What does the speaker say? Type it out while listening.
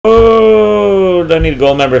Oh, I need a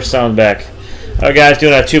gold member sound back. Alright guys,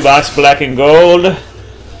 doing a 2-box black and gold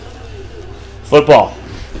football.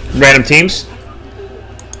 Random teams.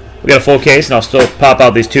 We got a full case, and I'll still pop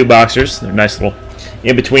out these 2-boxers. They're nice little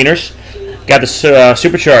in-betweeners. Got the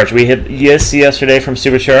Supercharged. We hit yesterday from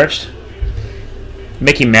Supercharged.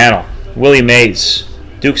 Mickey Mantle, Willie Mays,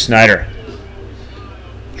 Duke Snider.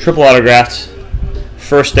 Triple autographed.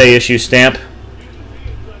 First day issue stamp.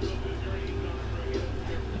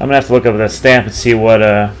 I'm gonna have to look up that stamp and see what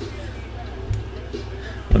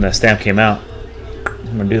when that stamp came out.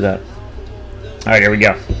 I'm gonna do that. All right, here we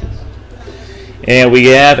go. And we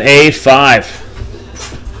have a 5.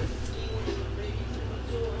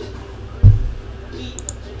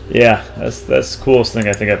 Yeah, that's the coolest thing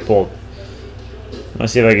I think I pulled.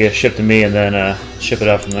 Let's see if I can get it shipped to me and then ship it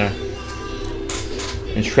out from there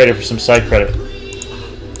and trade it for some site credit.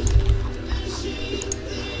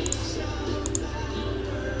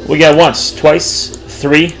 We got once, twice,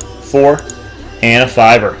 3, 4, and a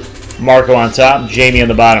 5er. Marco on top, Jamie on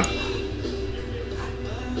the bottom.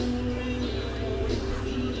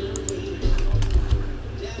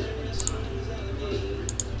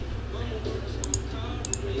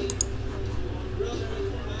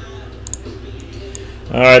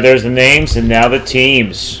 Alright, there's the names, and now the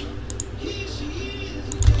teams.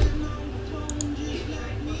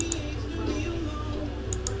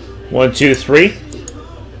 One, 2, 3,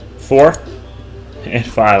 4, and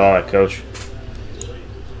 5. All right, Coach.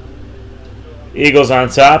 Eagles on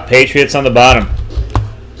top, Patriots on the bottom.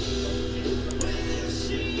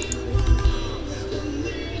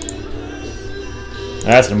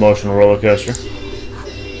 That's an emotional roller coaster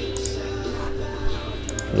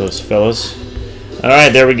for those fellas. All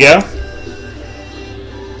right, there we go.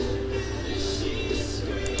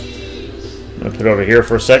 I'm gonna put it over here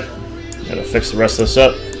for a sec. Gotta fix the rest of this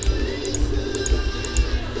up.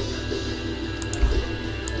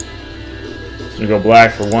 It's gonna go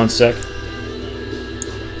black for 1 sec.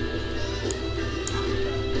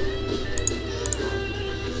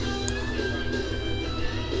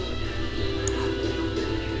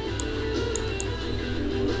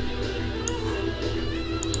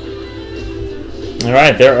 All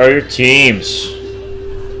right, there are your teams.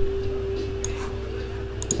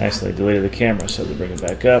 Nicely deleted the camera, so I had to bring it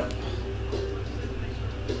back up.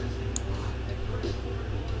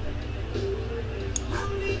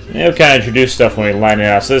 It'll kind of introduce stuff when we line it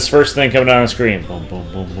out. So this first thing coming on the screen. Boom, boom,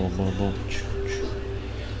 boom, boom, boom, boom.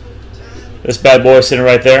 This bad boy sitting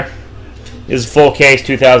right there. This is a full case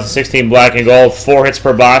 2016 black and gold. 4 hits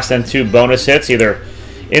per box, and 2 bonus hits, either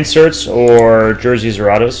inserts or jerseys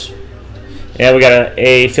or autos. And we got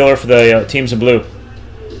a filler for the teams in blue.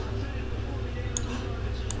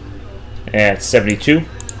 At 72.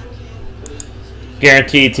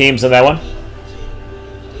 Guaranteed teams on that one.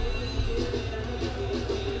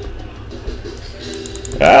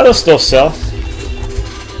 They'll still sell.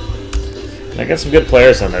 I got some good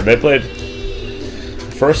players on there. They played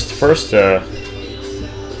first half.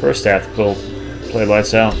 Played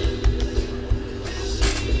lights out.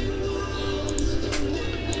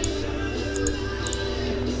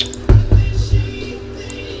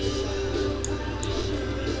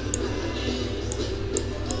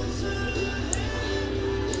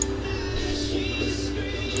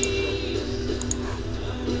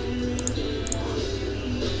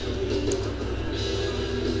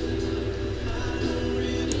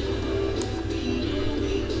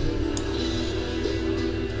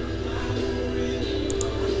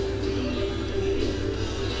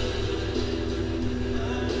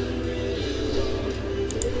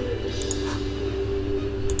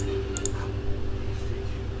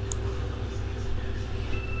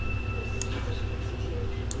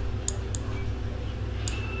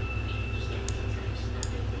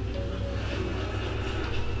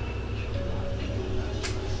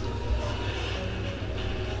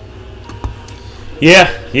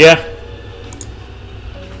 Yeah.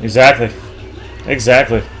 Exactly.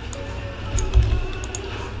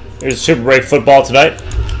 Here's a Super Break football tonight.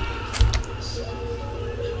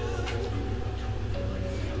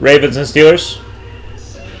 Ravens and Steelers.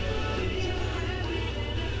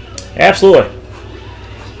 Absolutely.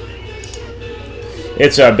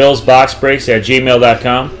 It's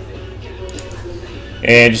billsboxbreaks@gmail.com.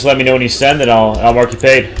 And just let me know when you send, and I'll mark you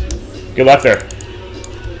paid. Good luck there.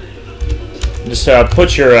 Just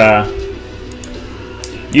put your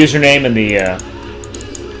username in the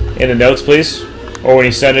notes, please. Or when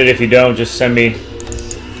you send it, if you don't, just send me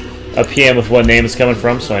a PM with what name it's coming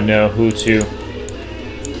from, so I know who to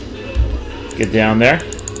get down there.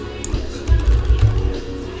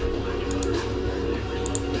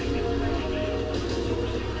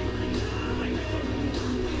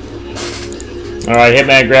 All right,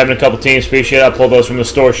 Hitman grabbing a couple teams. Appreciate it. I'll pull those from the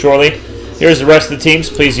store shortly. Here's the rest of the teams.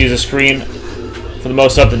 Please use the screen for the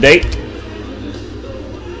most up-to-date.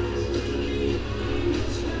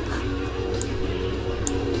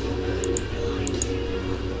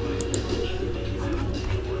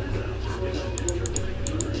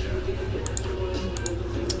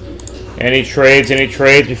 Any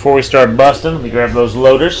trades before we start busting? Let me grab those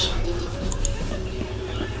loaders.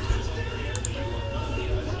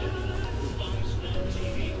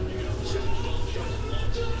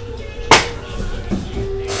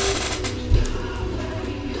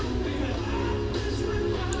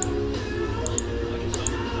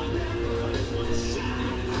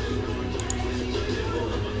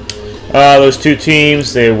 Those two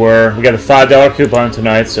teams, we got a $5 coupon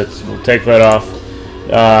tonight, so we'll take that off.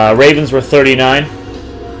 Ravens were 39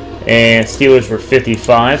 and Steelers were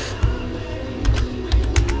 55.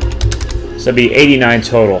 So that'd be 89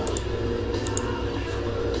 total.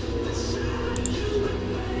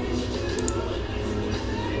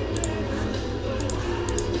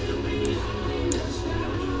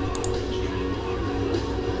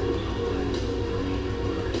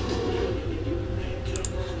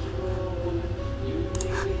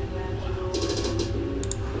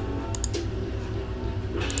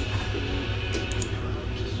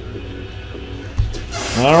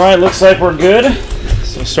 Alright, looks like we're good.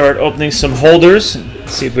 So start opening some holders.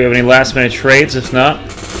 See if we have any last minute trades. If not,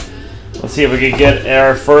 let's see if we can get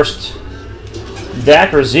our first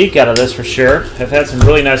Dak or Zeke out of this for sure. I've had some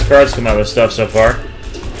really nice cards come out of this stuff so far.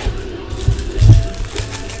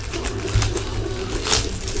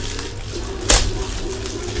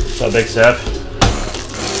 What's up, Big Seth?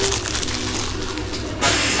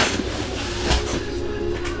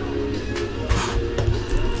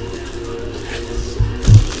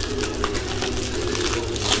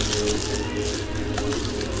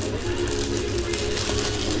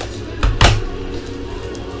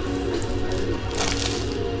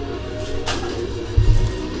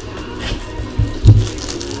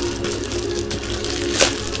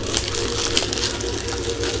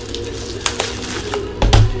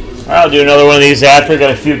 I'll do another one of these after. Got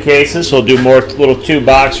a few cases, so we'll do more little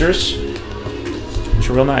 2-boxers, which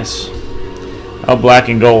are real nice. All black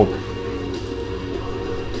and gold.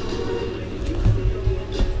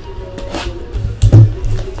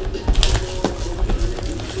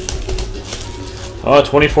 Oh,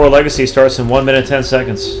 24 Legacy starts in 1 minute 10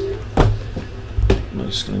 seconds. I'm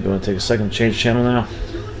just going to go and take a second to change channel now.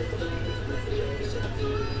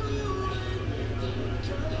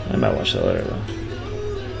 I might watch that later though.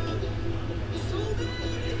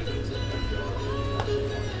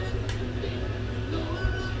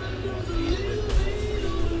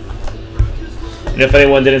 And if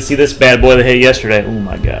anyone didn't see this bad boy that hit yesterday, oh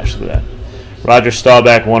my gosh, look at that. Roger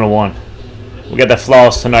Staubach 101. We got that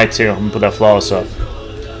flawless tonight too. I'm going to put that flawless up.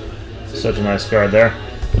 Such a nice card there.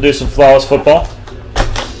 We'll do some flawless football.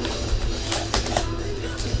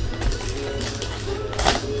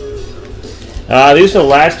 These are the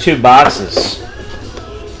last 2 boxes.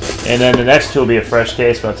 And then the next 2 will be a fresh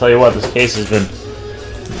case. But I'll tell you what, this case has been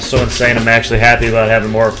so insane. I'm actually happy about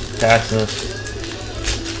having more packs in this.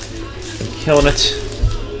 Killing it.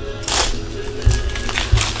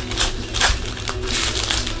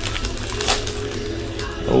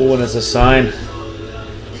 Oh, and it's a sign.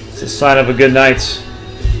 It's a sign of a good night.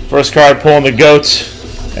 First card pulling the GOAT,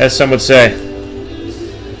 as some would say.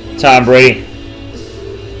 Tom Brady.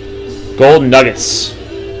 Golden Nuggets.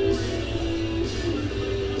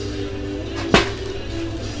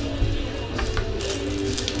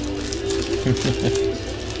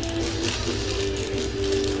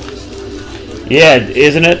 Yeah,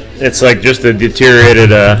 isn't it? It's like just the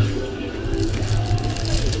deteriorated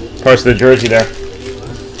parts of the jersey there.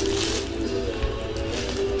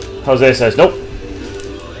 Jose says, nope.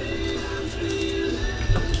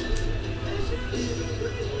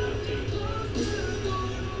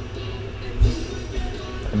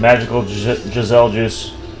 The magical Giselle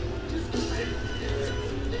juice.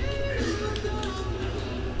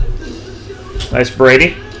 Nice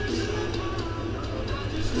Brady.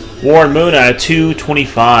 Warren Moon at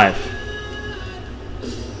 225.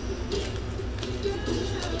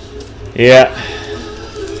 Yeah.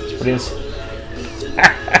 It's pretty insane.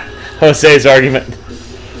 Jose's argument.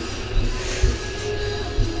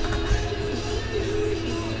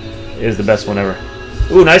 Is the best one ever.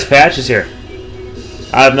 Ooh, nice patches here.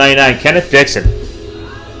 Out of 99, Kenneth Dixon.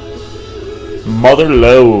 Mother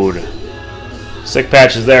load. Sick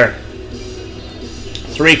patches there.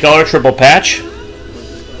 3-color triple patch.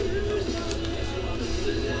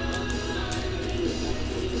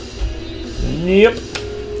 Yep.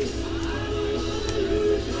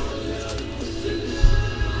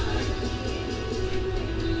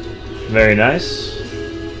 Very nice.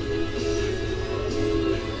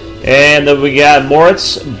 And then we got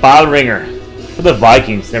Moritz Ballringer for the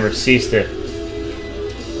Vikings. Never ceased to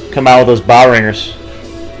come out with those Ballringers.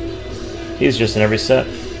 He's just in every set.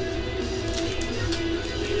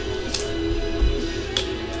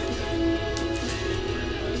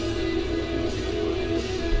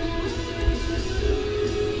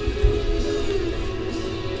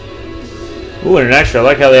 Ooh, and an extra. I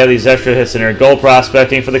like how they have these extra hits in there. Gold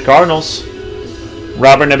prospecting for the Cardinals.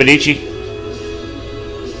 Robert Nemedici.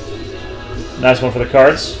 Nice one for the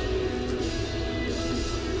Cards.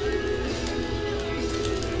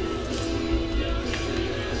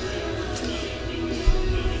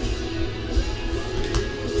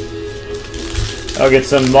 I'll get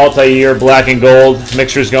some multi-year black and gold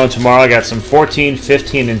mixers going tomorrow. I got some 14,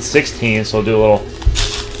 15, and 16, so I'll do a little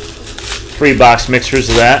free box mixers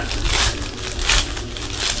of that.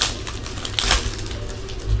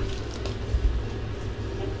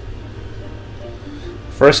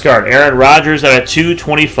 First card, Aaron Rodgers at a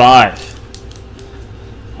 225.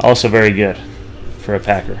 Also very good for a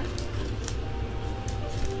Packer.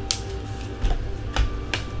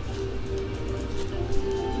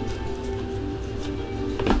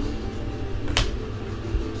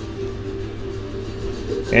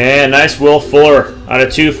 And nice Will Fuller out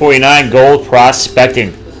of 249 gold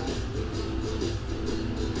prospecting.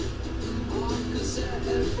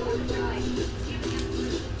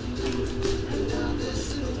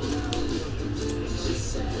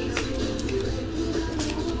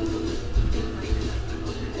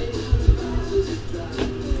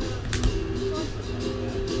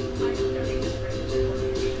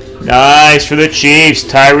 Nice for the Chiefs,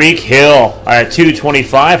 Tyreek Hill at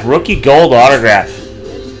 225, rookie gold autograph.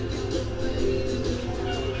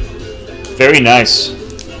 Very nice.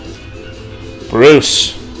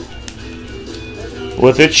 Bruce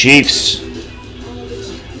with the Chiefs.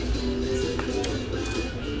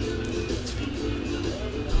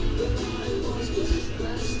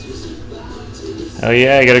 Oh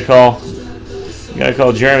yeah, you gotta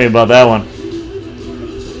call Jeremy about that one.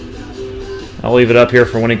 I'll leave it up here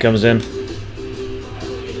for when he comes in.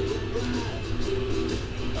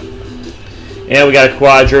 And we got a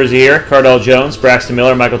quad jersey here. Cardell Jones, Braxton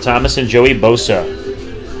Miller, Michael Thomas, and Joey Bosa.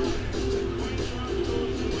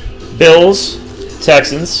 Bills,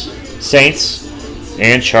 Texans, Saints,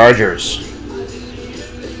 and Chargers.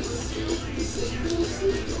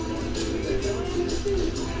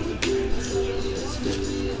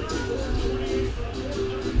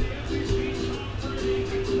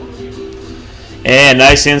 And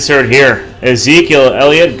nice insert here. Ezekiel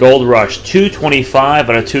Elliott, Gold Rush. 225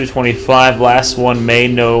 out of 225. Last one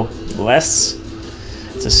made, no less.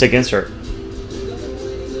 It's a sick insert.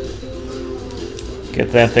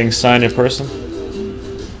 Get that thing signed in person.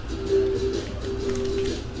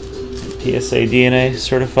 PSA DNA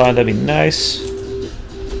certified. That'd be nice.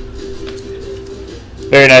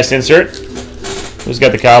 Very nice insert. Who's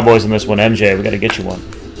got the Cowboys in this one? MJ. We got to get you one.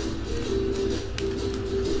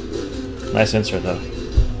 Nice insert, though.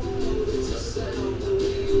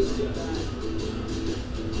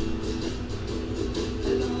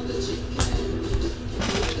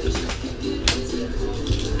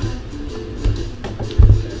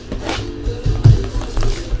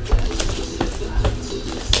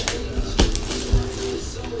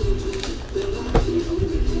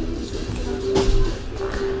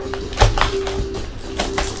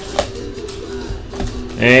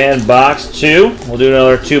 And box 2. We'll do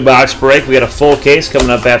another 2-box break. We got a full case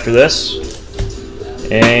coming up after this.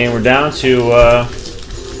 And we're down to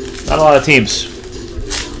not a lot of teams.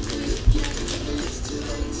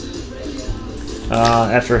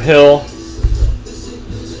 After Hill.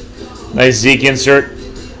 Nice Zeke insert.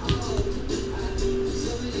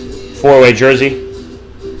 4-way jersey.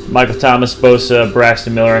 Michael Thomas, Bosa,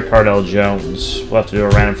 Braxton Miller, and Cardell Jones. We'll have to do a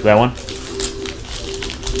random for that one.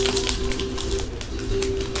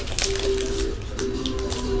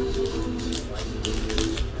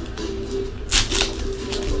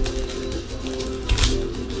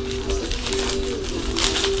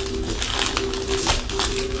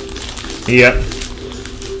 Yep.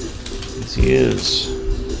 Yes, he is.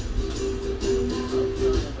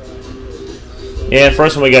 And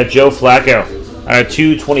first one we got Joe Flacco out of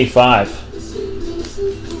 225.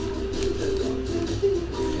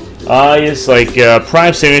 He's like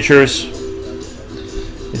prime signatures.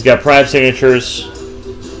 He's got prime signatures.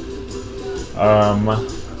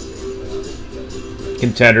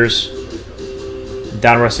 Contenders.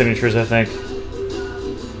 Downrush signatures, I think.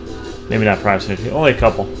 Maybe not prime signature. Only a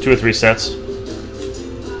couple. 2 or 3 sets.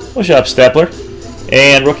 What's up, Stepler?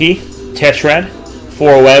 And rookie, Tetrad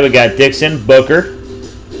 4-way, we got Dixon, Booker,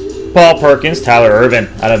 Paul Perkins, Tyler Irvin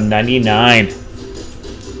out of 99.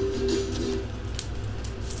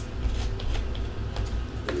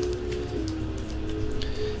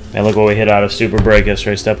 Man, look what we hit out of Super Break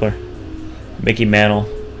yesterday, Stepler. Mickey Mantle,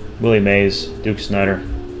 Willie Mays, Duke Snyder.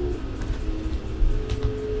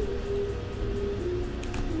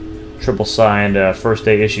 Triple signed first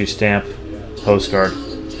day issue stamp postcard.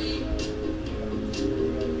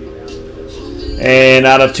 And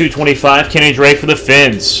out of 225, Kenny Drake for the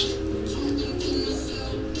Finns.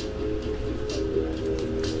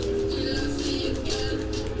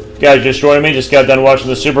 Guys just joining me, just got done watching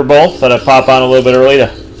the Super Bowl. Thought I'd pop on a little bit early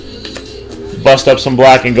to bust up some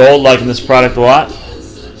black and gold. Liking this product a lot.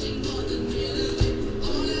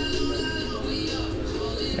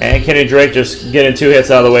 And Kenny Drake just getting 2 hits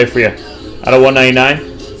out of the way for you. Out of 199.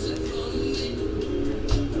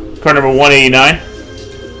 Card number 189.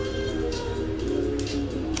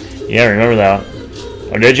 Yeah, remember that.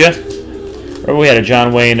 Oh, did you? Remember we had a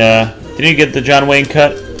John Wayne, didn't you get the John Wayne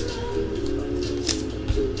cut?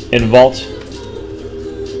 In Vault.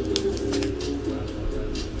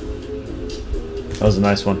 That was a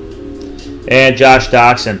nice one. And Josh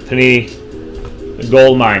Doxson, Panini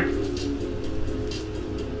Gold Mine.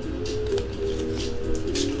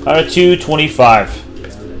 Out of 225.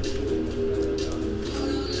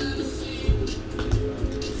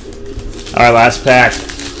 Alright, last pack.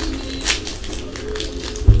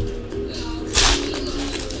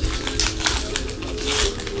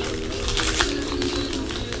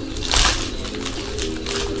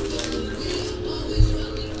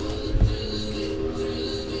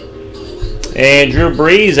 And Drew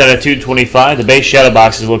Brees out of 225. The base shadow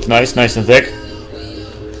boxes look nice and thick.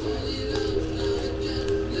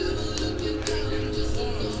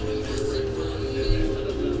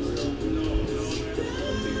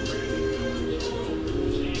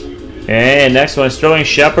 And next one, Sterling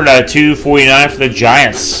Shepard out of 249 for the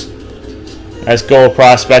Giants. That's gold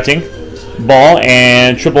prospecting. Ball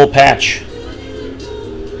and triple patch.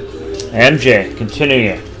 MJ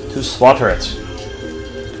continuing to slaughter it.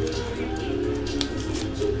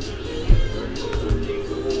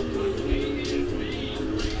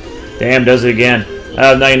 Damn, does it again.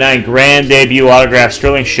 Out of 99, grand debut autograph,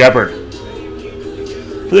 Sterling Shepard.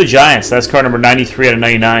 For the Giants, that's card number 93 out of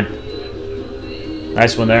 99.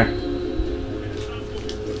 Nice one there.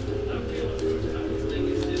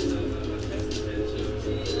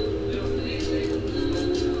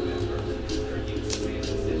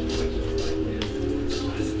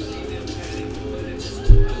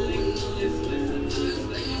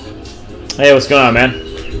 Hey, what's going on, man?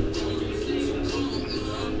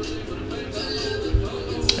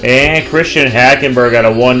 And Christian Hackenberg out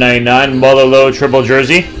of 199, Mother Load triple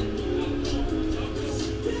jersey.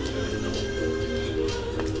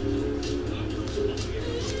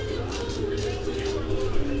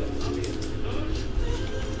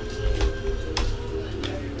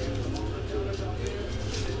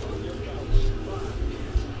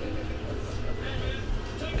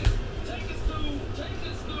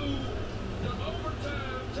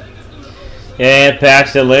 And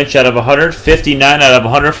Paxton Lynch out of 159 out of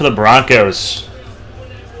 100 for the Broncos.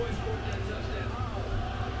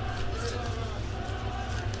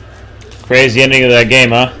 Crazy ending of that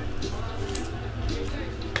game, huh?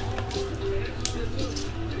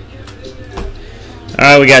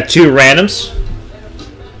 Alright, we got 2 randoms.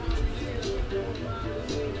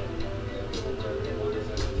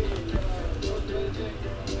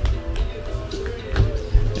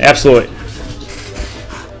 Absolutely.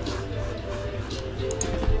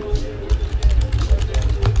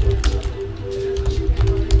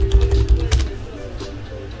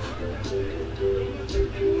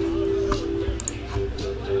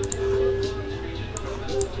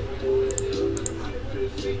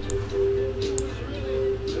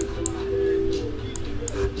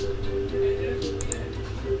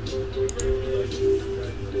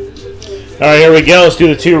 Alright, here we go. Let's do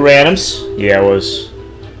the 2 randoms. Yeah, it was.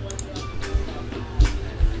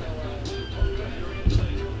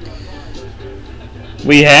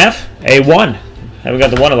 We have a 1. Haven't got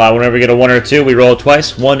the 1 a lot. Whenever we get a 1 or a 2, we roll it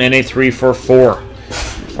twice. 1 and a 3 for 4.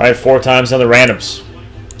 Alright, 4 times on the randoms.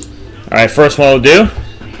 Alright, first one we'll do.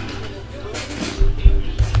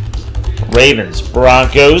 Ravens,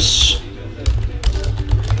 Broncos,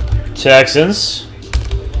 Texans,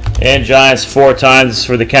 and Giants 4 times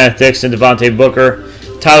for the Kenneth Dixon, Devontae Booker,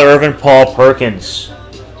 Tyler Irvin, Paul Perkins.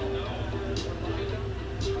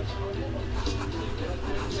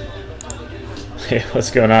 Hey,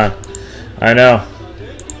 what's going on? I know.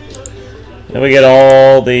 Then we get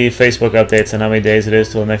all the Facebook updates on how many days it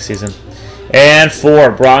is till next season. And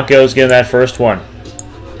 4. Broncos getting that first one.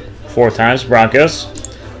 4 times Broncos.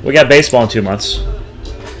 We got baseball in 2 months.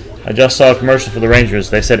 I just saw a commercial for the Rangers.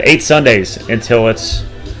 They said 8 Sundays until it's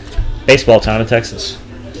baseball time in Texas.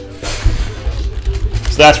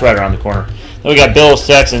 So that's right around the corner. Then we got Bills,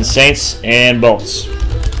 Texans, Saints, and Bolts.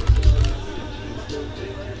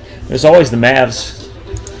 There's always the Mavs.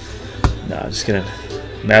 No, just kidding.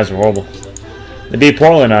 Mavs are horrible. They beat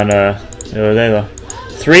Portland on the other day, though.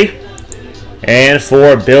 3 and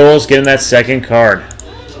 4. Bills getting that second card.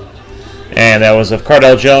 And that was of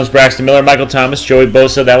Cardell Jones, Braxton Miller, Michael Thomas, Joey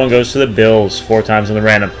Bosa. That one goes to the Bills 4 times in the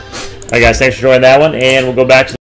random. All right, guys, thanks for joining that one. And we'll go back to